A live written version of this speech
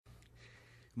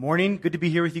Morning. Good to be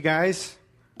here with you guys.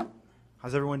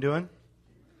 How's everyone doing?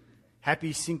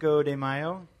 Happy Cinco de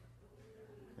Mayo.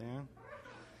 Yeah.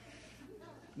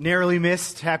 Narrowly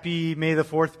missed Happy May the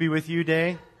 4th be with you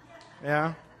day.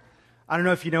 Yeah. I don't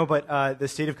know if you know, but the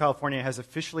state of California has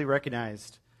officially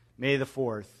recognized May the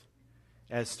 4th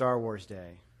as Star Wars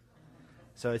Day.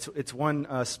 So it's one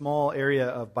small area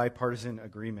of bipartisan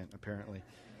agreement, apparently.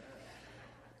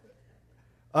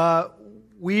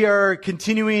 We are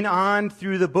continuing on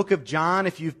through the book of John.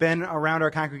 If you've been around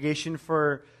our congregation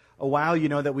for a while, you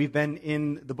know that we've been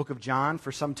in the book of John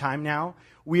for some time now.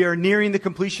 We are nearing the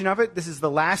completion of it. This is the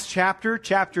last chapter,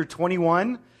 chapter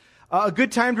 21. A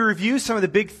good time to review some of the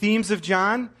big themes of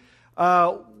John.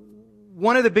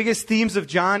 One of the biggest themes of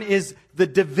John is the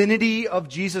divinity of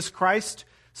Jesus Christ.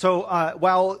 So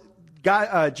while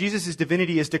Jesus'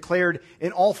 divinity is declared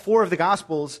in all four of the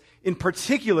Gospels, in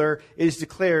particular, it is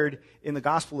declared in the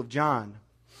Gospel of John.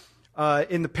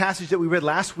 In the passage that we read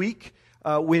last week,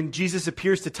 when Jesus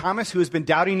appears to Thomas, who has been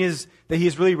doubting that he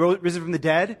has really risen from the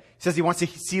dead, he says he wants to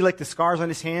see like the scars on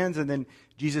his hands, and then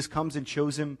Jesus comes and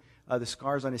shows him the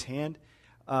scars on his hand.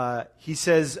 He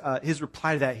says, his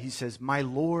reply to that, he says, "My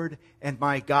Lord and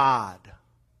my God."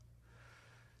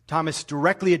 Thomas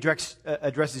directly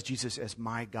addresses Jesus as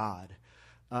 "my God."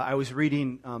 I was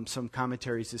reading some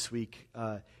commentaries this week.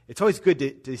 It's always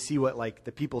good to see what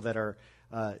the people that are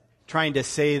trying to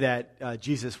say that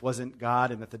Jesus wasn't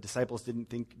God and that the disciples didn't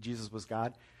think Jesus was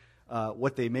God,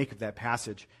 what they make of that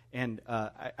passage. And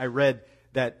I read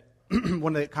that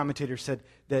one of the commentators said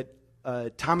that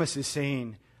Thomas is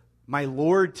saying, "My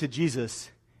Lord" to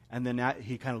Jesus, and then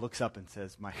he kind of looks up and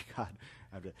says, "My God."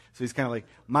 So he's kind of like,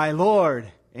 "My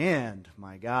Lord and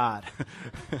my God."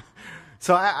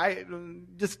 So I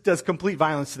just does complete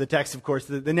violence to the text, of course.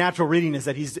 The natural reading is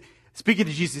that he's speaking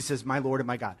to Jesus. He says, "My Lord and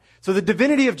my God." So the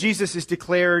divinity of Jesus is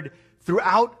declared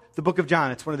throughout the book of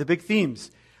John. It's one of the big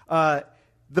themes.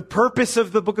 The purpose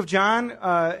of the book of John,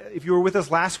 if you were with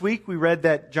us last week, we read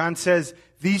that John says,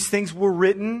 "These things were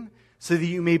written so that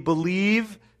you may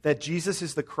believe that Jesus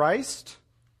is the Christ."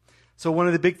 So one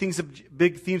of the big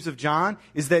themes of John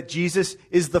is that Jesus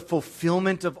is the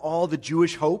fulfillment of all the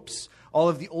Jewish hopes. All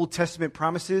of the Old Testament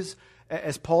promises,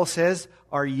 as Paul says,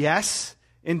 are yes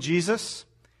in Jesus.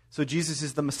 So Jesus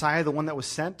is the Messiah, the one that was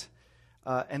sent.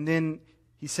 And then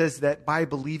he says that by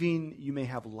believing, you may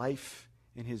have life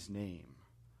in his name.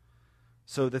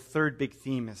 So the third big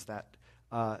theme is that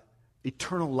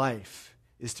eternal life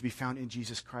is to be found in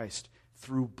Jesus Christ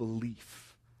through belief.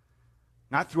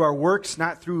 Not through our works,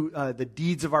 not through the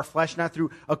deeds of our flesh, not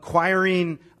through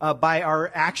acquiring by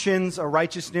our actions a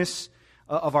righteousness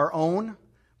of our own,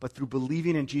 but through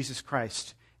believing in Jesus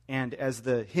Christ. And as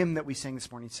the hymn that we sang this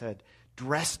morning said,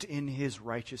 dressed in his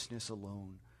righteousness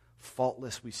alone,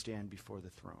 faultless we stand before the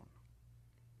throne.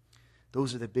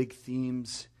 Those are the big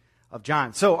themes of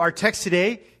John. So our text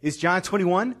today is John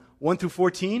 21, 1 through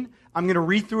 14. I'm going to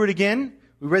read through it again.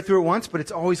 We read through it once, but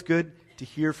it's always good to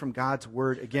hear from God's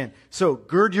word again. So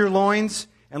gird your loins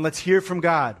and let's hear from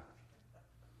God.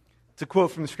 It's a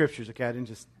quote from the scriptures, okay? I didn't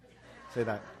just say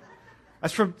that.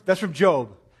 That's from Job.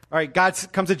 All right, God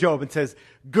comes to Job and says,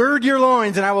 "Gird your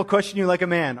loins and I will question you like a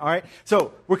man." All right,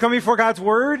 so we're coming before God's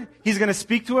word. He's going to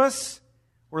speak to us.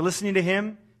 We're listening to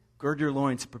him. Gird your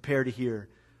loins, prepare to hear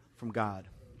from God.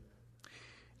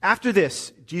 After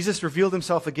this, Jesus revealed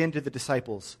himself again to the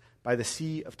disciples by the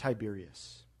Sea of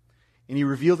Tiberias. And he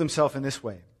revealed himself in this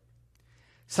way.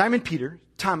 Simon Peter,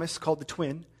 Thomas, called the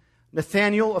twin,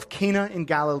 Nathanael of Cana in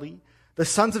Galilee, the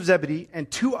sons of Zebedee, and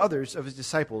two others of his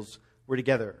disciples were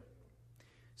together.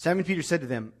 Simon Peter said to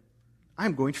them, "I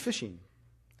am going fishing."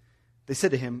 They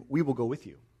said to him, "We will go with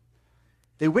you."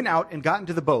 They went out and got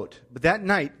into the boat, but that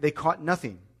night they caught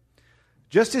nothing.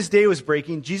 Just as day was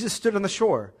breaking, Jesus stood on the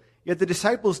shore, yet the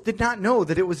disciples did not know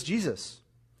that it was Jesus.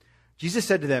 Jesus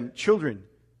said to them, "Children,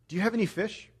 do you have any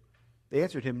fish?" They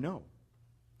answered him, "No."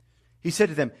 He said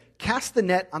to them, "Cast the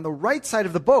net on the right side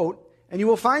of the boat, and you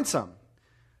will find some."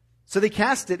 So they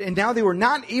cast it, and now they were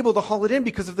not able to haul it in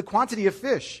because of the quantity of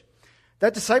fish.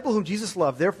 That disciple whom Jesus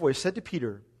loved, therefore, said to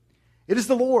Peter, "It is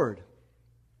the Lord."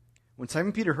 When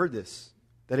Simon Peter heard this,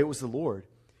 that it was the Lord,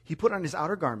 he put on his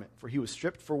outer garment, for he was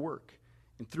stripped for work,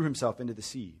 and threw himself into the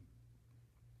sea.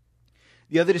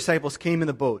 The other disciples came in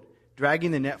the boat,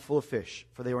 dragging the net full of fish,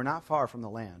 for they were not far from the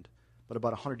land, but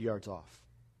about 100 yards off.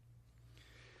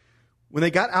 When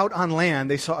they got out on land,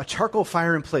 they saw a charcoal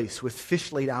fire in place with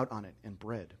fish laid out on it and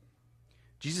bread.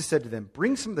 Jesus said to them,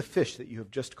 "Bring some of the fish that you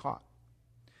have just caught."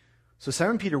 So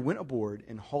Simon Peter went aboard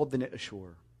and hauled the net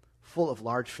ashore, full of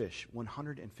large fish,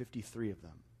 153 of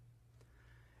them.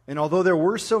 And although there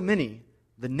were so many,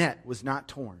 the net was not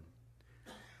torn.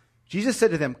 Jesus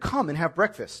said to them, "Come and have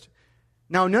breakfast."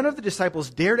 Now none of the disciples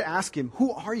dared to ask him,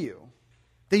 "Who are you?"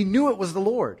 They knew it was the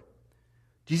Lord.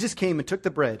 Jesus came and took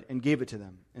the bread and gave it to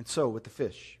them, and so with the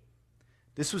fish.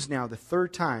 This was now the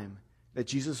third time that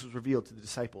Jesus was revealed to the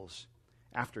disciples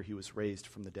after he was raised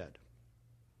from the dead.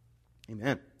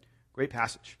 Amen. Great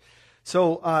passage.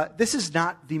 So this is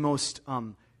not the most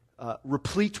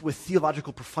replete with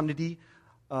theological profundity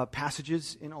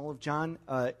passages in all of John.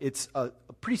 It's a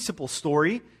pretty simple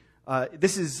story.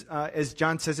 This is, as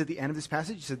John says at the end of this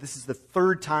passage, he said this is the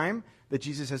third time that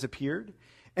Jesus has appeared.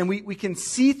 And we can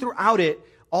see throughout it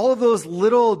all of those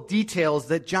little details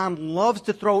that John loves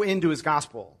to throw into his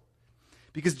gospel.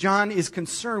 Because John is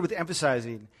concerned with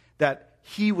emphasizing that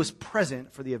he was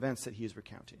present for the events that he is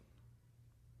recounting.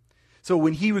 So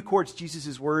when he records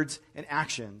Jesus' words and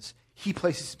actions, he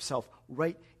places himself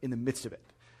right in the midst of it.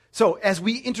 So as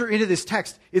we enter into this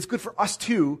text, it's good for us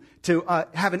too to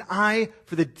have an eye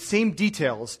for the same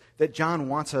details that John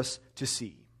wants us to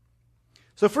see.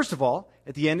 So first of all,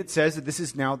 at the end it says that this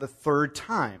is now the third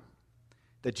time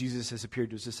that Jesus has appeared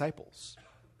to his disciples.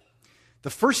 The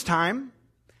first time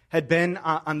had been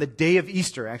on the day of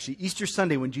Easter, actually Easter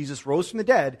Sunday when Jesus rose from the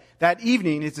dead. That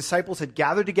evening, his disciples had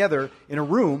gathered together in a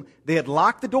room. They had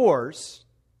locked the doors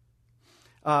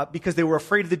because they were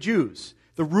afraid of the Jews.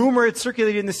 The rumor had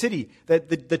circulated in the city that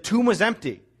the tomb was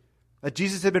empty, that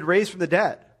Jesus had been raised from the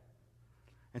dead.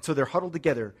 And so they're huddled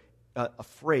together,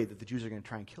 afraid that the Jews are going to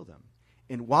try and kill them.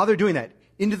 And while they're doing that,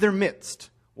 into their midst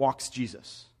walks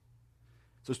Jesus.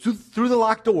 So through the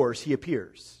locked doors, he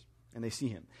appears, and they see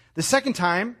him. The second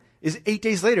time is 8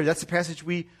 days later. That's the passage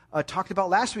we talked about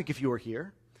last week if you were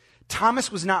here.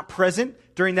 Thomas was not present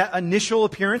during that initial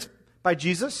appearance by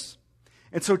Jesus.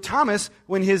 And so Thomas,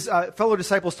 when his fellow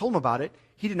disciples told him about it,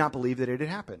 he did not believe that it had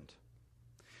happened.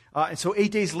 And so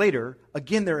 8 days later,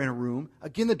 again they're in a room,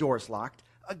 again the door is locked,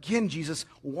 again Jesus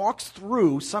walks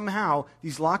through somehow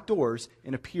these locked doors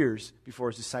and appears before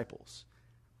his disciples.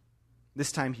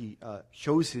 This time he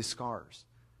shows his scars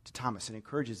to Thomas and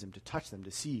encourages him to touch them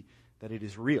to see that it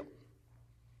is real.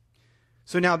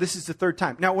 So now this is the third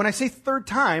time. Now when I say third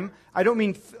time, I don't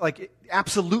mean like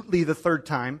absolutely the third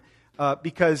time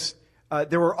because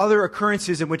there were other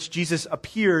occurrences in which Jesus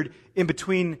appeared in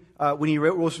between when he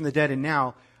rose from the dead and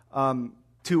now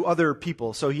to other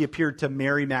people. So he appeared to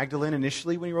Mary Magdalene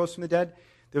initially when he rose from the dead.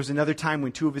 There was another time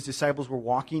when two of his disciples were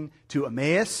walking to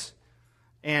Emmaus,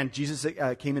 and Jesus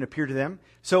came and appeared to them.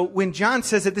 So when John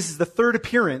says that this is the third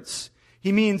appearance,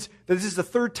 he means that this is the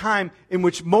third time in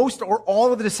which most or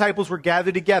all of the disciples were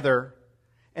gathered together,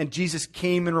 and Jesus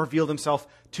came and revealed himself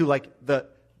to like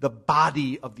the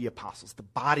body of the apostles, the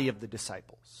body of the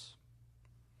disciples.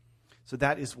 So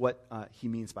that is what he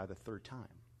means by the third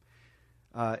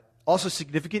time. Also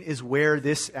significant is where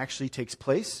this actually takes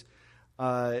place.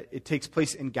 It takes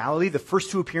place in Galilee. The first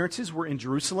two appearances were in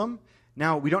Jerusalem.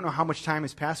 Now, we don't know how much time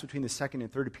has passed between the second and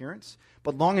third appearance,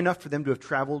 but long enough for them to have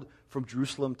traveled from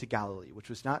Jerusalem to Galilee, which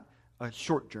was not a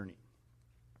short journey.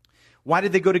 Why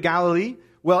did they go to Galilee?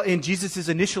 Well, in Jesus'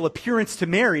 initial appearance to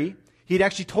Mary, he had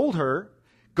actually told her,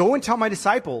 "Go and tell my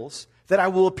disciples that I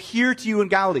will appear to you in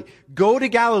Galilee. Go to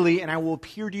Galilee and I will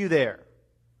appear to you there."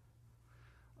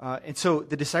 And so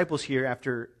the disciples here,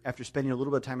 after spending a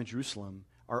little bit of time in Jerusalem,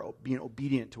 are being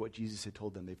obedient to what Jesus had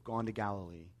told them. They've gone to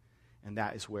Galilee, and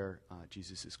that is where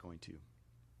Jesus is going to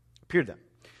appear to them.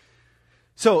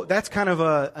 So that's kind of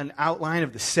an outline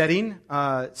of the setting.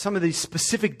 Some of the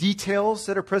specific details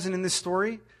that are present in this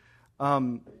story.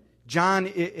 John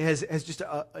has just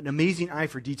an amazing eye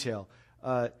for detail.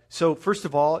 So first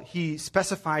of all, he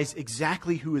specifies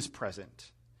exactly who is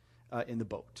present in the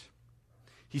boat.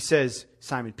 He says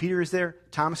Simon Peter is there,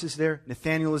 Thomas is there,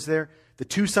 Nathanael is there, the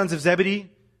two sons of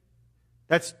Zebedee.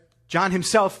 That's John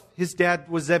himself. His dad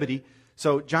was Zebedee.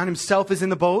 So John himself is in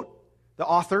the boat, the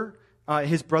author,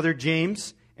 his brother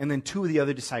James, and then two of the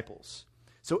other disciples.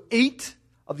 So 8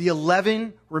 of the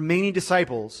 11 remaining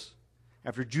disciples,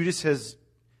 after Judas has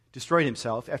destroyed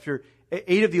himself, after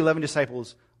 8 of the 11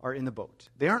 disciples are in the boat.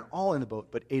 They aren't all in the boat,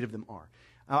 but 8 of them are.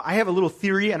 I have a little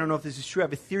theory. I don't know if this is true. I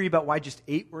have a theory about why just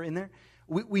 8 were in there.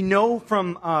 We know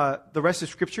from the rest of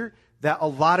Scripture that a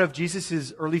lot of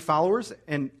Jesus' early followers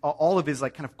and all of his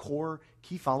like kind of core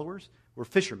key followers were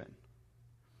fishermen.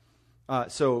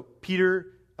 So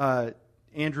Peter,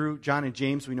 Andrew, John, and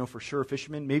James, we know for sure are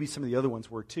fishermen. Maybe some of the other ones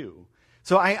were too.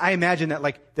 So I imagine that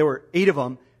like there were 8 of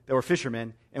them that were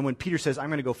fishermen, and when Peter says, "I'm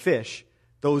going to go fish,"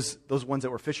 those ones that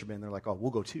were fishermen, they're like, "Oh,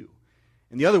 we'll go too."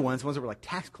 And the other ones, the ones that were like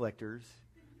tax collectors,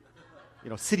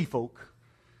 city folk,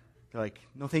 they're like,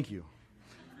 "No, thank you."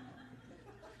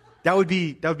 That would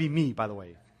be me, by the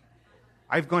way.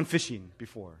 I've gone fishing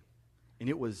before, and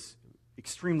it was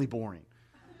extremely boring.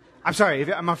 I'm sorry if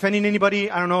I'm offending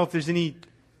anybody. I don't know if there's any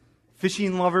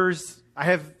fishing lovers. I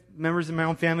have members in my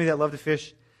own family that love to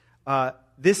fish.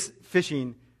 This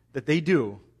fishing that they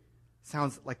do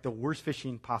sounds like the worst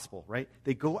fishing possible, right?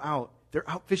 They go out. They're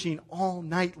out fishing all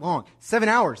night long. 7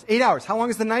 hours, 8 hours. How long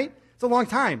is the night? It's a long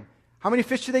time. How many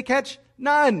fish do they catch?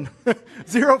 None.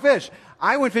 0 fish.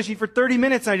 I went fishing for 30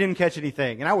 minutes and I didn't catch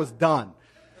anything, and I was done.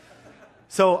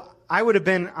 So I would have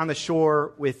been on the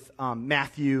shore with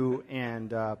Matthew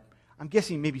and I'm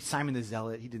guessing maybe Simon the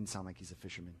Zealot. He didn't sound like he's a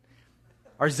fisherman.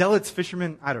 Are zealots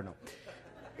fishermen? I don't know.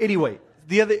 Anyway,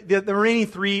 the remaining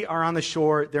 3 are on the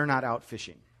shore. They're not out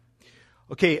fishing.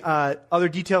 Okay, other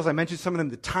details. I mentioned some of them.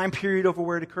 The time period over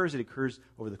where it occurs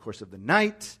over the course of the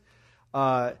night.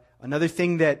 Another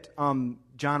thing that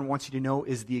John wants you to know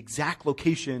is the exact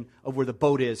location of where the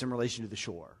boat is in relation to the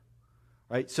shore.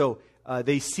 Right? So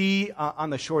they see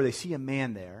on the shore, they see a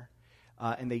man there,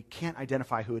 and they can't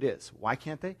identify who it is. Why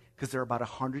can't they? Because they're about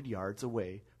 100 yards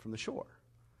away from the shore.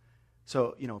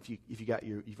 So, if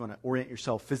you want to orient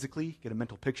yourself physically, get a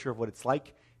mental picture of what it's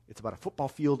like, it's about a football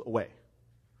field away.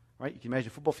 Right? You can imagine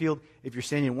a football field. If you're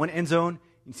standing in one end zone,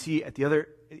 you see at the other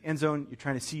end zone, you're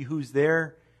trying to see who's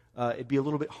there. It'd be a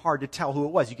little bit hard to tell who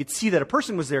it was. You could see that a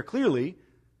person was there clearly,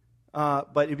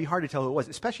 but it'd be hard to tell who it was,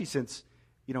 especially since,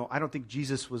 I don't think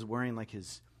Jesus was wearing like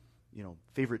his,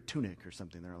 favorite tunic or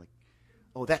something. They're like,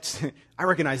 oh, I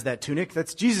recognize that tunic.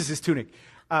 That's Jesus' tunic.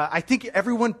 I think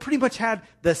everyone pretty much had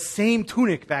the same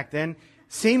tunic back then,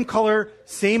 same color,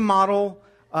 same model.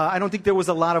 I don't think there was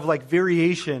a lot of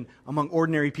variation among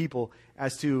ordinary people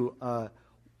as to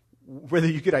whether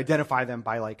you could identify them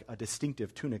by a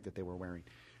distinctive tunic that they were wearing.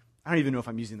 I don't even know if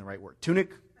I'm using the right word.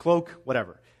 Tunic, cloak,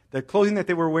 whatever. The clothing that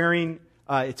they were wearing,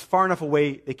 it's far enough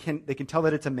away. They can tell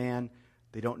that it's a man.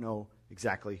 They don't know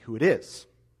exactly who it is.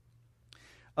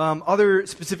 Other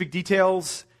specific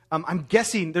details. I'm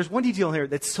guessing there's one detail here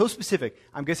that's so specific.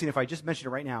 I'm guessing if I just mention it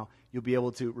right now, you'll be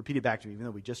able to repeat it back to me, even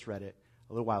though we just read it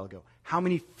a little while ago. How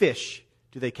many fish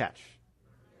do they catch?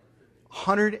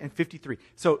 153.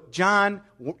 So John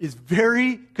is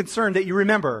very concerned that you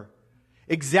remember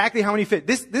exactly how many fish.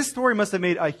 This story must have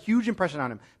made a huge impression on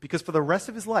him because for the rest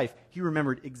of his life, he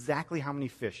remembered exactly how many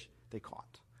fish they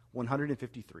caught.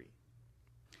 153.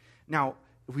 Now,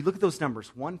 if we look at those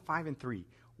numbers, 1, 5, and 3,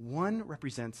 1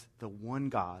 represents the one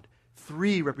God.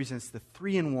 3 represents the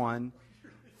 3 in 1.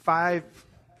 5,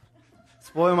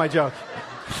 spoil my joke.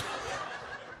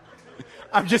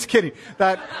 I'm just kidding.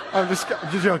 I'm just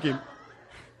joking.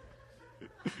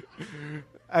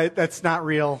 That's not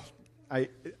real.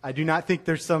 I do not think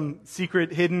there's some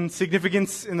secret hidden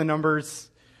significance in the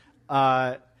numbers.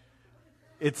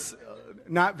 It's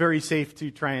not very safe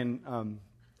to try and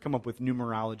come up with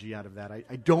numerology out of that.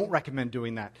 I don't recommend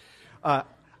doing that.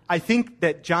 I think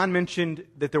that John mentioned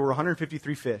that there were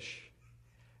 153 fish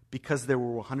because there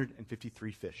were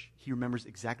 153 fish. He remembers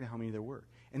exactly how many there were.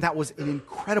 And that was an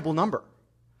incredible number.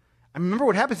 I remember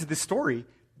what happens in this story.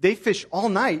 They fish all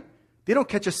night. They don't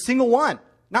catch a single one.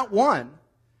 Not one.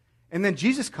 And then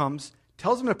Jesus comes,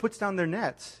 tells them to put down their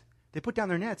nets. They put down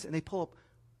their nets and they pull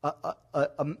up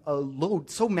a load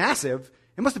so massive.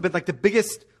 It must have been like the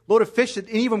biggest load of fish that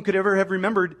any of them could ever have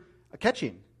remembered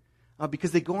catching.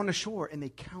 Because they go on the shore and they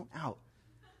count out.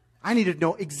 I need to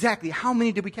know exactly how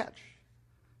many did we catch.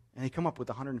 And they come up with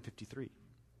 153.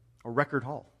 A record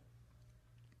haul.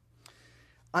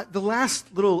 The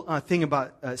last little thing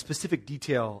about specific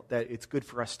detail that it's good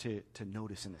for us to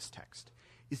notice in this text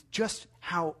is just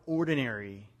how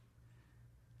ordinary,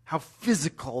 how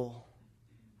physical,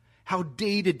 how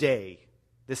day-to-day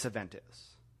this event is.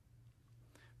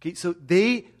 Okay, so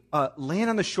they land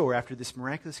on the shore after this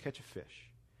miraculous catch of fish.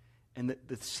 And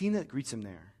the scene that greets them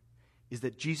there is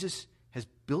that Jesus has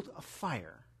built a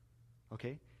fire.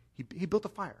 Okay? He built a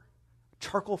fire. A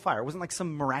charcoal fire. It wasn't like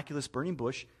some miraculous burning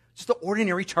bush. Just an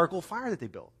ordinary charcoal fire that he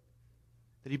built.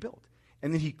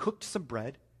 And then he cooked some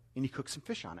bread and he cooked some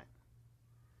fish on it.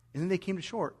 And then they came to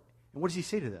shore. And what does he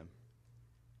say to them?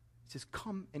 He says,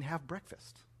 come and have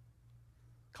breakfast.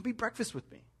 Come eat breakfast with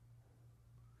me.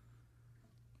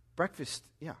 Breakfast,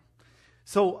 yeah.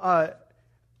 So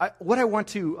what I want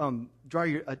to draw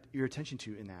your attention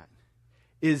to in that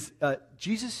is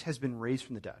Jesus has been raised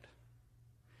from the dead.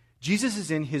 Jesus is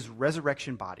in his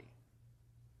resurrection body.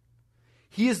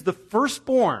 He is the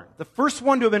firstborn, the first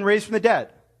one to have been raised from the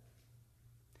dead.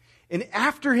 And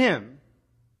after him,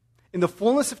 in the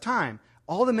fullness of time,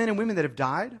 all the men and women that have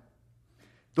died,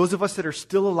 those of us that are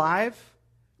still alive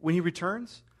when he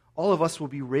returns, all of us will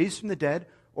be raised from the dead,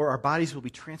 or our bodies will be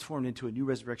transformed into a new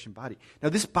resurrection body. Now,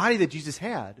 this body that Jesus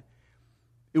had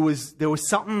there was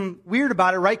something weird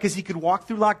about it, right? Because he could walk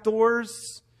through locked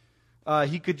doors.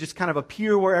 He could just kind of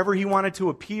appear wherever he wanted to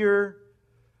appear.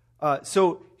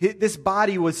 So this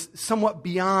body was somewhat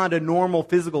beyond a normal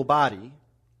physical body.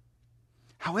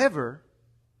 However,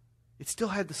 it still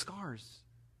had the scars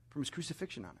from his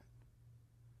crucifixion on it.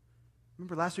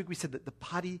 Remember last week we said that the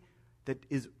body that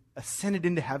is ascended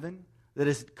into heaven, that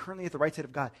is currently at the right side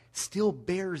of God, still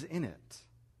bears in it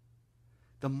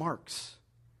the marks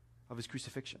of his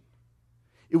crucifixion.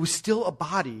 It was still a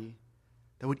body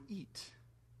that would eat.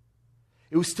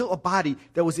 It was still a body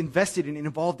that was invested in and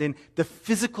involved in the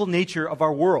physical nature of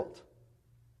our world.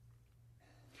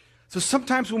 So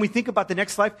sometimes when we think about the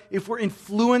next life, if we're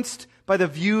influenced by the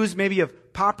views maybe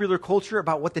of popular culture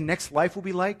about what the next life will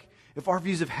be like, if our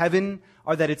views of heaven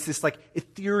are that it's this like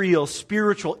ethereal,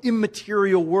 spiritual,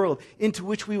 immaterial world into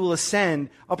which we will ascend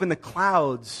up in the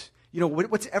clouds,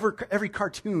 what's every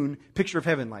cartoon picture of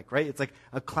heaven like, right? It's like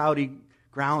a cloudy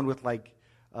ground with like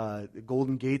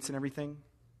golden gates and everything.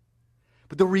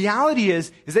 But the reality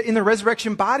is that in the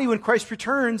resurrection body, when Christ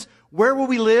returns, where will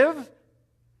we live?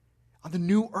 On the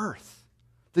new earth,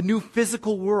 the new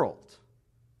physical world.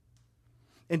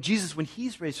 And Jesus, when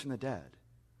he's raised from the dead,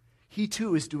 he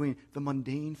too is doing the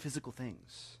mundane physical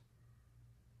things.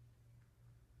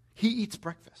 He eats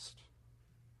breakfast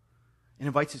and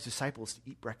invites his disciples to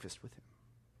eat breakfast with him.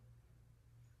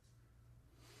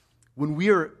 When we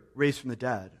are raised from the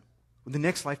dead, when the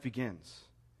next life begins,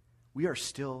 we are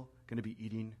still going to be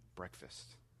eating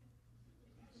breakfast.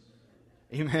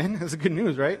 Amen? That's good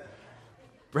news, right?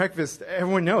 Breakfast,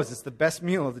 everyone knows it's the best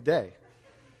meal of the day.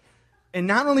 And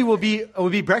not only will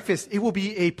it be breakfast, it will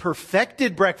be a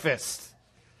perfected breakfast.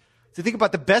 So think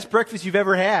about the best breakfast you've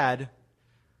ever had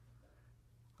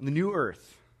on the new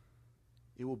earth.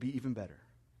 It will be even better.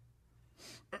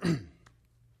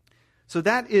 So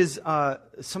that is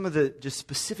some of the just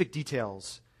specific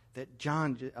details that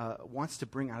John wants to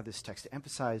bring out of this text to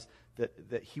emphasize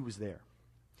that he was there.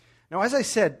 Now, as I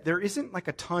said, there isn't like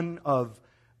a ton of,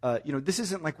 this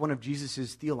isn't like one of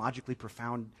Jesus' theologically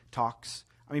profound talks.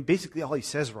 I mean, basically all he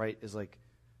says, right, is like,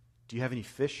 do you have any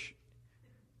fish?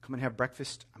 Come and have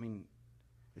breakfast. I mean,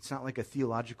 it's not like a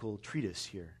theological treatise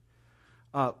here.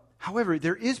 However,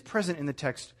 there is present in the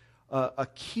text a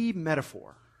key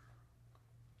metaphor.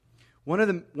 One of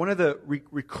the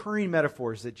recurring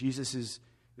metaphors that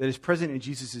is present in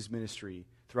Jesus' ministry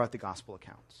throughout the gospel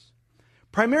accounts.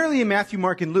 Primarily in Matthew,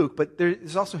 Mark, and Luke, but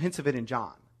there's also hints of it in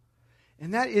John.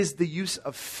 And that is the use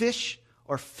of fish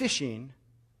or fishing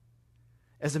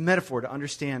as a metaphor to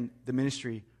understand the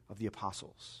ministry of the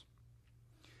apostles.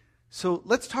 So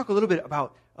let's talk a little bit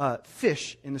about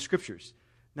fish in the scriptures.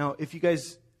 Now, if you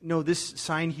guys know this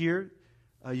sign here,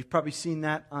 you've probably seen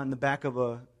that on the back of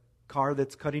a car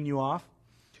that's cutting you off.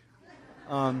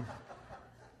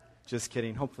 Just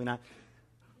kidding, hopefully not.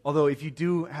 Although if you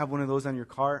do have one of those on your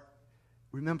car,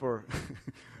 remember,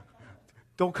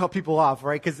 don't cut people off,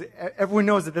 right? Because everyone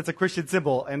knows that that's a Christian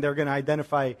symbol, and they're going to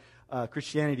identify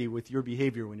Christianity with your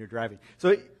behavior when you're driving. So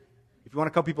if you want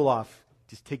to cut people off,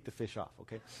 just take the fish off,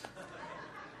 okay?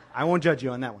 I won't judge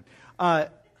you on that one.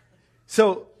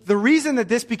 So the reason that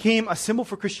this became a symbol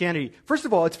for Christianity, first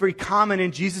of all, it's very common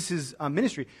in Jesus'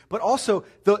 ministry, but also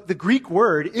the Greek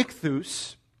word,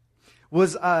 ichthus,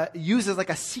 was used as like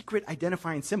a secret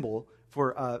identifying symbol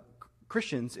for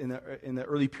Christians in the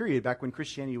early period, back when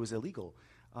Christianity was illegal.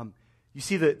 You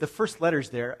see the first letters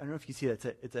there. I don't know if you see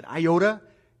that. It's an iota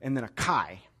and then a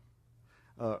chi.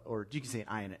 Or you can say an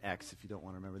I and an X if you don't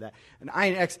want to remember that. An I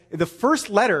and an X. The first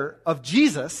letter of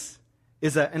Jesus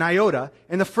is an iota,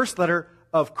 and the first letter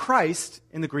of Christ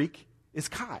in the Greek is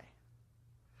chi.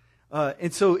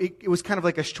 And so it was kind of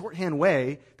like a shorthand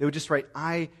way. They would just write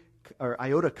I or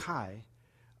iota chi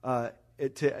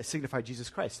to signify Jesus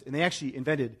Christ. And they actually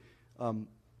invented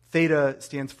theta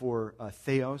stands for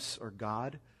theos or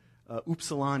God.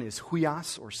 Upsilon is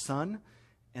huios or son.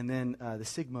 And then the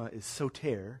sigma is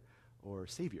soter or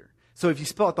Savior. So if you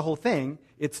spell out the whole thing,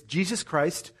 it's Jesus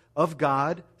Christ of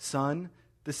God, Son,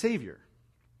 the Savior.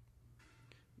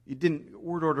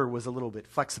 Word order was a little bit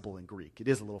flexible in Greek. It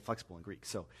is a little flexible in Greek.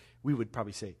 So we would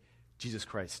probably say Jesus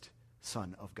Christ,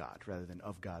 Son of God, rather than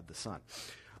of God the Son.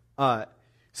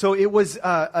 So it was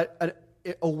a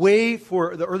way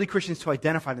for the early Christians to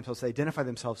identify themselves. They identify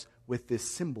themselves with this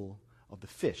symbol of the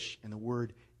fish and the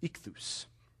word ichthus.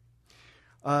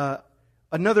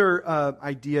 Another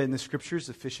idea in the scriptures,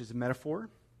 the fish as a metaphor,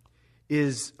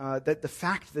 is that the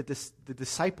fact that the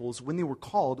disciples, when they were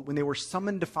called, when they were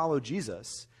summoned to follow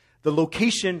Jesus, the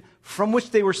location from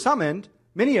which they were summoned,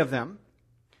 many of them,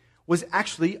 was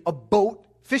actually a boat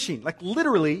fishing. Like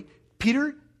literally,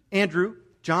 Peter, Andrew,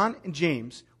 John and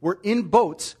James were in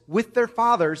boats with their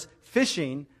fathers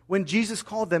fishing when Jesus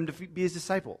called them to be his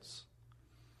disciples.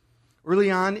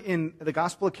 Early on in the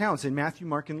gospel accounts, in Matthew,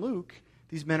 Mark, and Luke,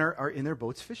 these men are in their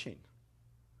boats fishing.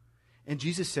 And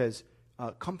Jesus says,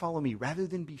 come follow me. Rather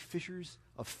than be fishers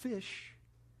of fish,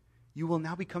 you will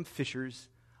now become fishers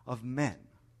of men.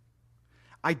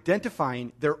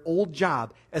 Identifying their old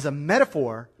job as a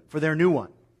metaphor for their new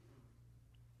one.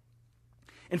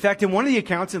 In fact, in one of the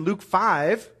accounts in Luke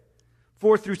 5,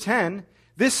 4 through 10,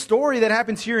 this story that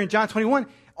happens here in John 21,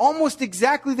 almost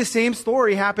exactly the same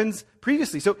story happens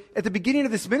previously. So at the beginning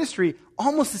of this ministry,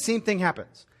 almost the same thing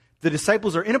happens. The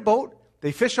disciples are in a boat,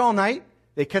 they fish all night,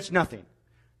 they catch nothing.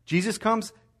 Jesus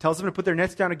comes, tells them to put their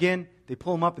nets down again, they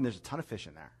pull them up, and there's a ton of fish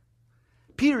in there.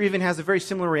 Peter even has a very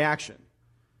similar reaction.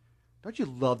 Don't you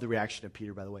love the reaction of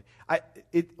Peter, by the way?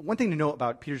 One thing to know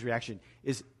about Peter's reaction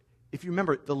is, if you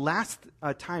remember, the last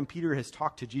time Peter has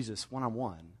talked to Jesus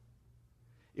one-on-one,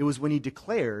 it was when he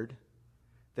declared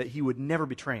that he would never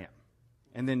betray him.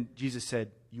 And then Jesus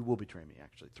said, you will betray me,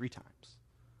 actually, 3 times.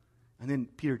 And then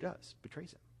Peter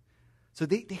betrays him. So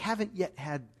they haven't yet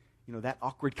had, that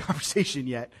awkward conversation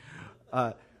yet,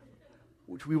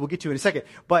 which we will get to in a second,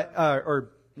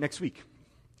 or next week.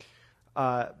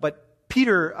 But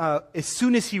Peter, as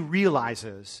soon as he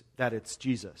realizes that it's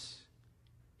Jesus,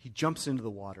 he jumps into the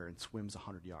water and swims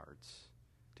 100 yards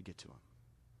to get to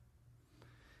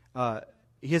him.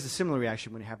 He has a similar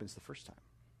reaction when it happens the first time.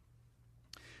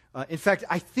 In fact,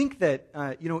 I think that,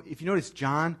 if you notice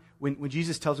John, when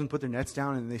Jesus tells them to put their nets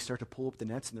down and they start to pull up the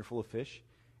nets and they're full of fish,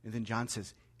 and then John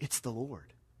says, it's the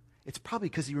Lord. It's probably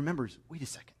because he remembers, wait a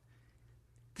second,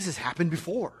 this has happened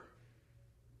before.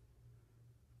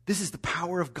 This is the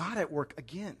power of God at work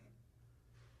again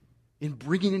in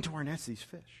bringing into our nets these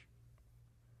fish.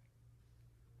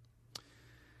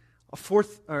 A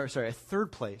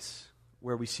third place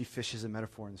where we see fish as a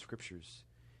metaphor in the Scriptures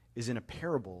is in a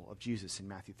parable of Jesus in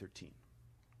Matthew 13.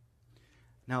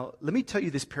 Now, let me tell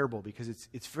you this parable because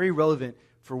it's very relevant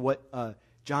for what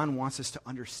John wants us to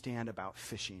understand about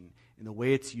fishing and the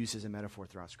way it's used as a metaphor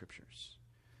throughout Scriptures.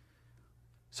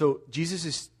 So Jesus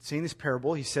is saying this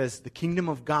parable. He says the kingdom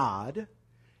of God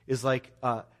is like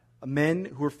men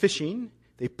who are fishing.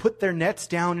 They put their nets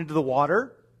down into the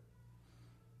water.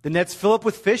 The nets fill up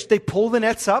with fish. They pull the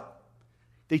nets up.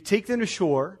 They take them to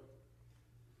shore.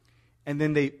 And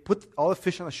then they put all the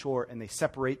fish on the shore and they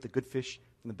separate the good fish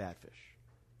from the bad fish.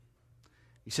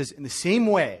 He says, in the same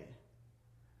way,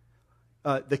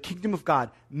 the kingdom of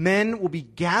God, men will be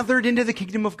gathered into the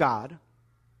kingdom of God.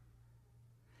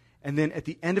 And then at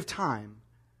the end of time,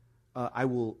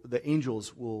 the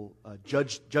angels will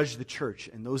judge the church,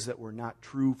 and those that were not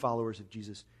true followers of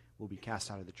Jesus will be cast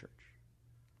out of the church.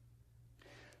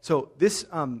 So this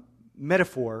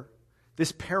metaphor,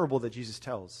 this parable that Jesus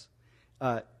tells,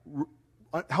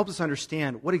 helps us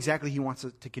understand what exactly he wants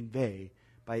to convey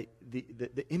by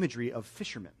the imagery of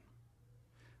fishermen.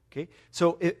 Okay,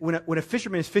 so when a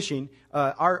fisherman is fishing,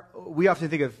 we often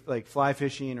think of like fly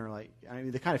fishing or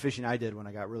the kind of fishing I did when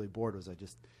I got really bored was I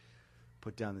just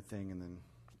put down the thing and then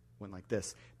went like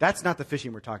this. That's not the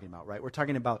fishing we're talking about, right? We're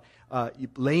talking about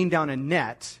laying down a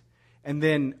net, and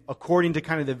then according to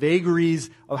kind of the vagaries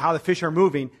of how the fish are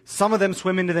moving, some of them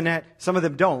swim into the net, some of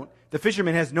them don't. The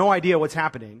fisherman has no idea what's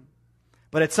happening,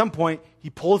 but at some point he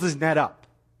pulls his net up,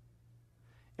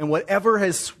 and whatever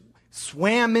has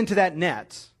swam into that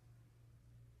net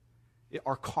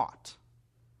are caught.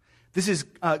 This is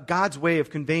God's way of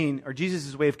conveying, or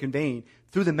Jesus' way of conveying,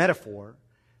 through the metaphor,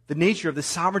 the nature of the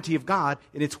sovereignty of God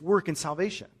in its work in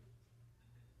salvation.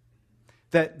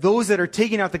 That those that are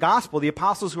taking out the gospel, the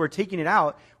apostles who are taking it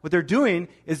out, what they're doing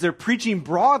is they're preaching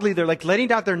broadly. They're like letting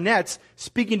down their nets,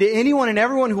 speaking to anyone and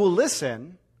everyone who will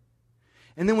listen.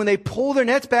 And then when they pull their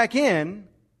nets back in,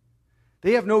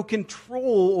 they have no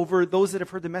control over those that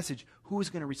have heard the message. Who is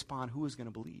going to respond? Who is going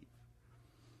to believe?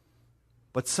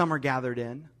 But some are gathered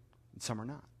in, and some are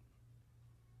not.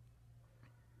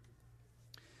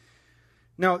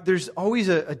 Now, there's always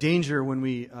a danger when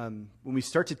we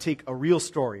start to take a real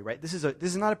story, right? This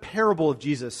is not a parable of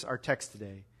Jesus, our text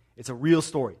today. It's a real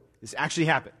story. This actually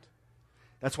happened.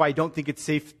 That's why I don't think it's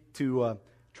safe to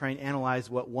try and analyze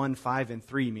what 1, 5, and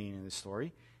 3 mean in this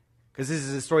story, because this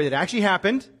is a story that actually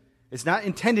happened. It's not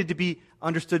intended to be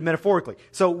understood metaphorically.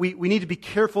 So we need to be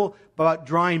careful about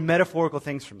drawing metaphorical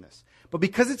things from this. But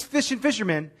because it's fish and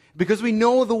fishermen, because we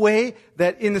know the way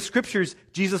that in the Scriptures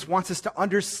Jesus wants us to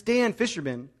understand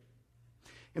fishermen,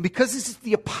 and because this is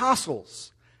the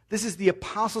apostles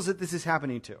that this is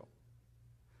happening to,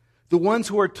 the ones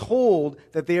who are told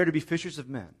that they are to be fishers of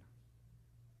men,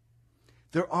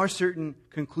 there are certain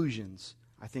conclusions,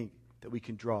 I think, that we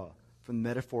can draw from the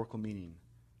metaphorical meaning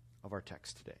of our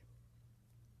text today.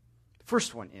 The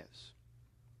first one is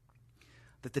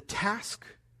that the task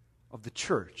of the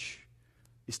church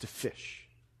is to fish.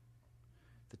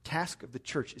 The task of the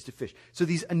church is to fish. So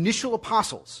these initial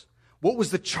apostles, what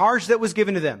was the charge that was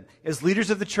given to them as leaders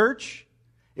of the church?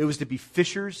 It was to be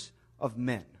fishers of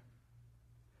men.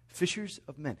 Fishers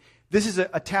of men. This is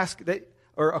a task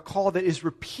or a call that is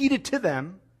repeated to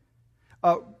them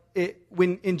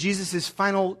when in Jesus'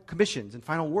 final commissions and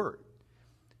final word.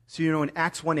 So in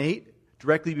Acts 1:8,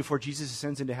 directly before Jesus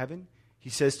ascends into heaven, he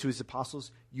says to his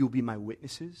apostles, "You will be my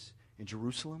witnesses in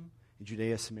Jerusalem, in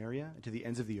Judea, Samaria, and to the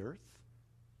ends of the earth.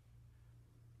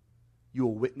 You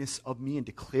will witness of me and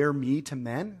declare me to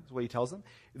men." That's what he tells them.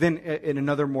 Then in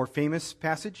another more famous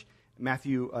passage,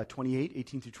 Matthew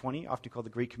 28:18-20, often called the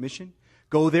Great Commission,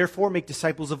 "Go therefore, make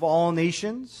disciples of all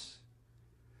nations."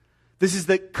 This is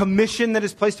the commission that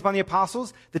is placed upon the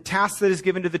apostles. The task that is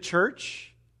given to the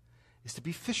church is to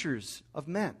be fishers of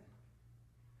men,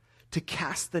 to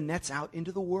cast the nets out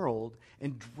into the world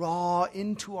and draw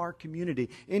into our community,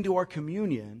 into our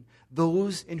communion,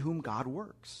 those in whom God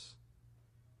works,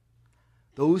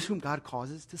 those whom God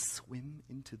causes to swim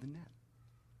into the net.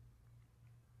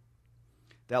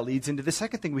 That leads into the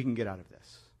second thing we can get out of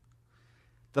this.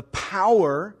 The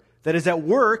power that is at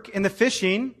work in the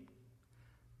fishing,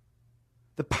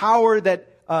 the power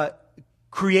that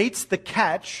creates the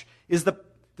catch, is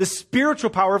the spiritual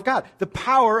power of God, the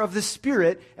power of the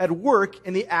Spirit at work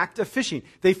in the act of fishing.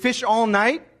 They fish all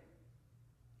night.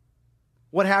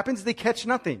 What happens? They catch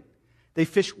nothing. They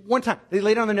fish one time. They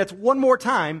lay down their nets one more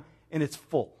time, and it's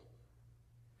full.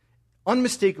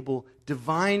 Unmistakable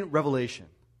divine revelation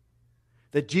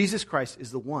that Jesus Christ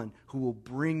is the one who will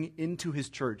bring into his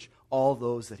church all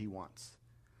those that he wants.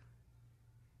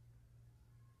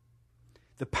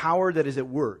 The power that is at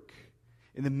work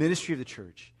in the ministry of the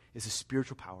church is the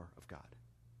spiritual power of God.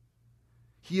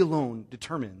 He alone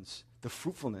determines the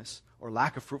fruitfulness or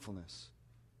lack of fruitfulness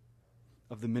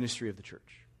of the ministry of the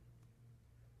church.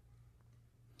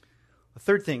 A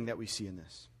third thing that we see in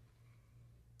this,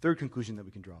 third conclusion that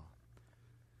we can draw,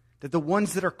 that the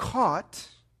ones that are caught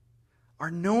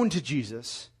are known to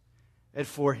Jesus and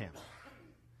for him.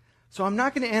 So I'm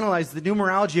not going to analyze the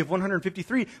numerology of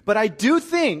 153, but I do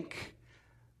think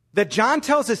that John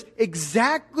tells us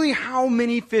exactly how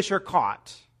many fish are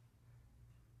caught,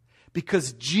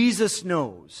 because Jesus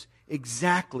knows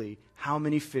exactly how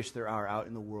many fish there are out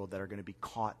in the world that are going to be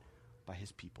caught by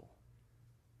his people.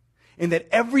 And that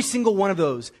every single one of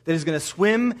those that is going to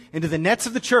swim into the nets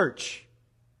of the church,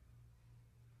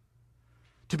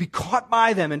 to be caught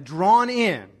by them and drawn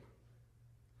in,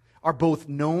 are both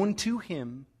known to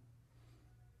him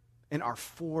and are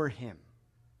for him.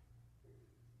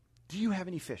 Do you have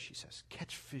any fish? He says.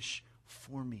 Catch fish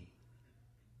for me.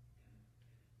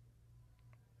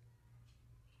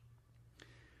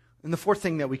 And the fourth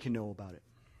thing that we can know about it,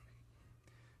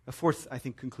 a fourth, I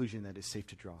think, conclusion that is safe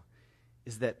to draw,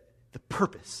 is that the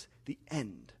purpose, the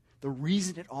end, the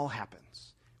reason it all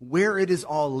happens, where it is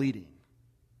all leading.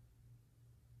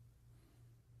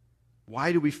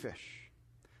 Why do we fish?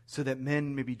 So that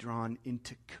men may be drawn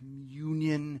into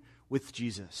communion with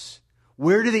Jesus.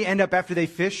 Where do they end up after they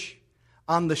fish?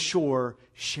 On the shore,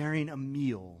 sharing a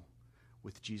meal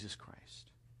with Jesus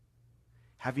Christ.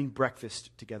 Having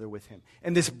breakfast together with him.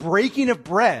 And this breaking of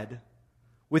bread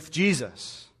with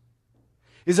Jesus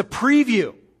is a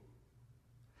preview.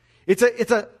 It's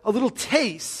a little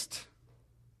taste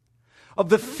of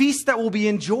the feast that will be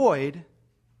enjoyed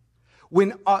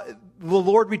when the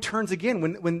Lord returns again,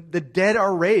 when the dead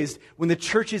are raised, when the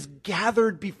church is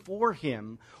gathered before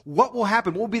him. What will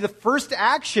happen? What will be the first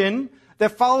action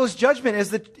that follows judgment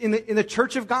in the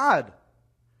church of God?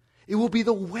 It will be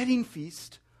the wedding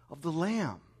feast of the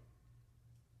Lamb.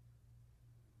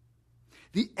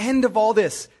 The end of all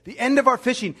this, the end of our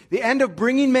fishing, the end of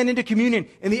bringing men into communion,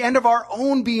 and the end of our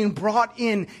own being brought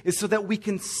in is so that we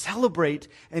can celebrate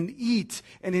and eat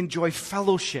and enjoy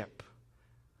fellowship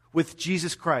with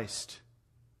Jesus Christ,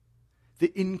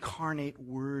 the incarnate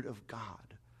Word of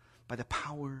God, by the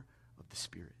power of the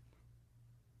Spirit.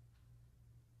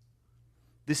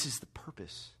 This is the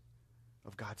purpose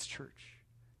of God's church.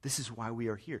 This is why we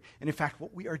are here. And in fact,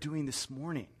 what we are doing this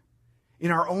morning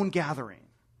in our own gathering,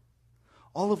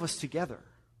 all of us together,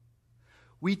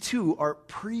 we too are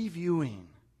previewing,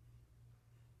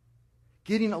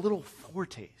 getting a little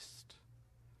foretaste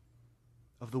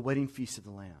of the wedding feast of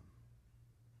the Lamb.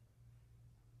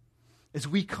 As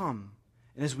we come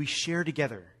and as we share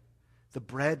together the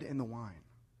bread and the wine,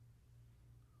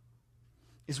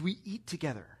 as we eat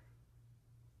together,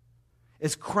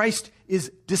 as Christ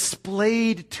is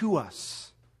displayed to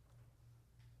us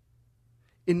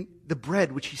in the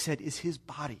bread, which he said is his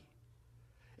body,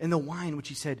 and the wine, which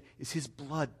he said is his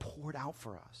blood poured out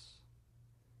for us.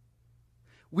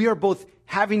 We are both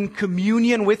having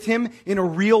communion with him in a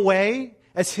real way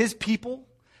as his people.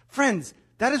 Friends,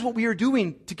 that is what we are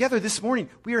doing together this morning.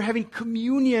 We are having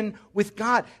communion with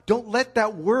God. Don't let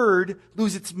that word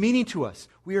lose its meaning to us.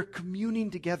 We are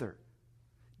communing together.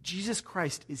 Jesus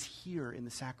Christ is here in the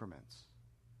sacraments.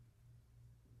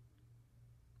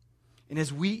 And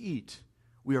as we eat,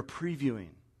 we are previewing,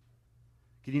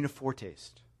 getting a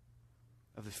foretaste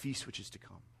of the feast which is to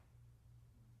come.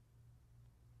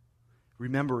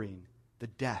 Remembering the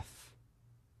death,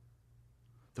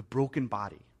 the broken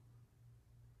body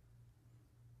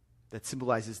that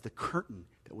symbolizes the curtain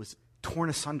that was torn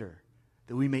asunder,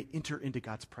 that we may enter into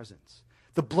God's presence.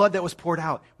 The blood that was poured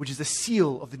out, which is the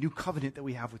seal of the new covenant that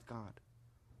we have with God.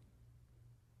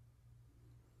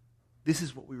 This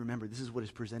is what we remember. This is what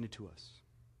is presented to us.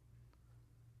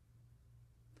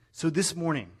 So this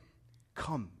morning,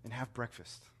 come and have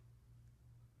breakfast.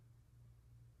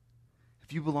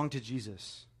 If you belong to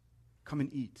Jesus, come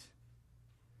and eat.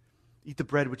 Eat the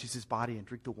bread, which is his body, and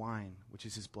drink the wine, which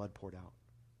is his blood poured out.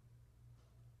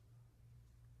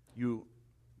 You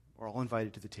are all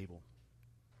invited to the table.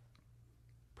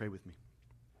 Pray with me.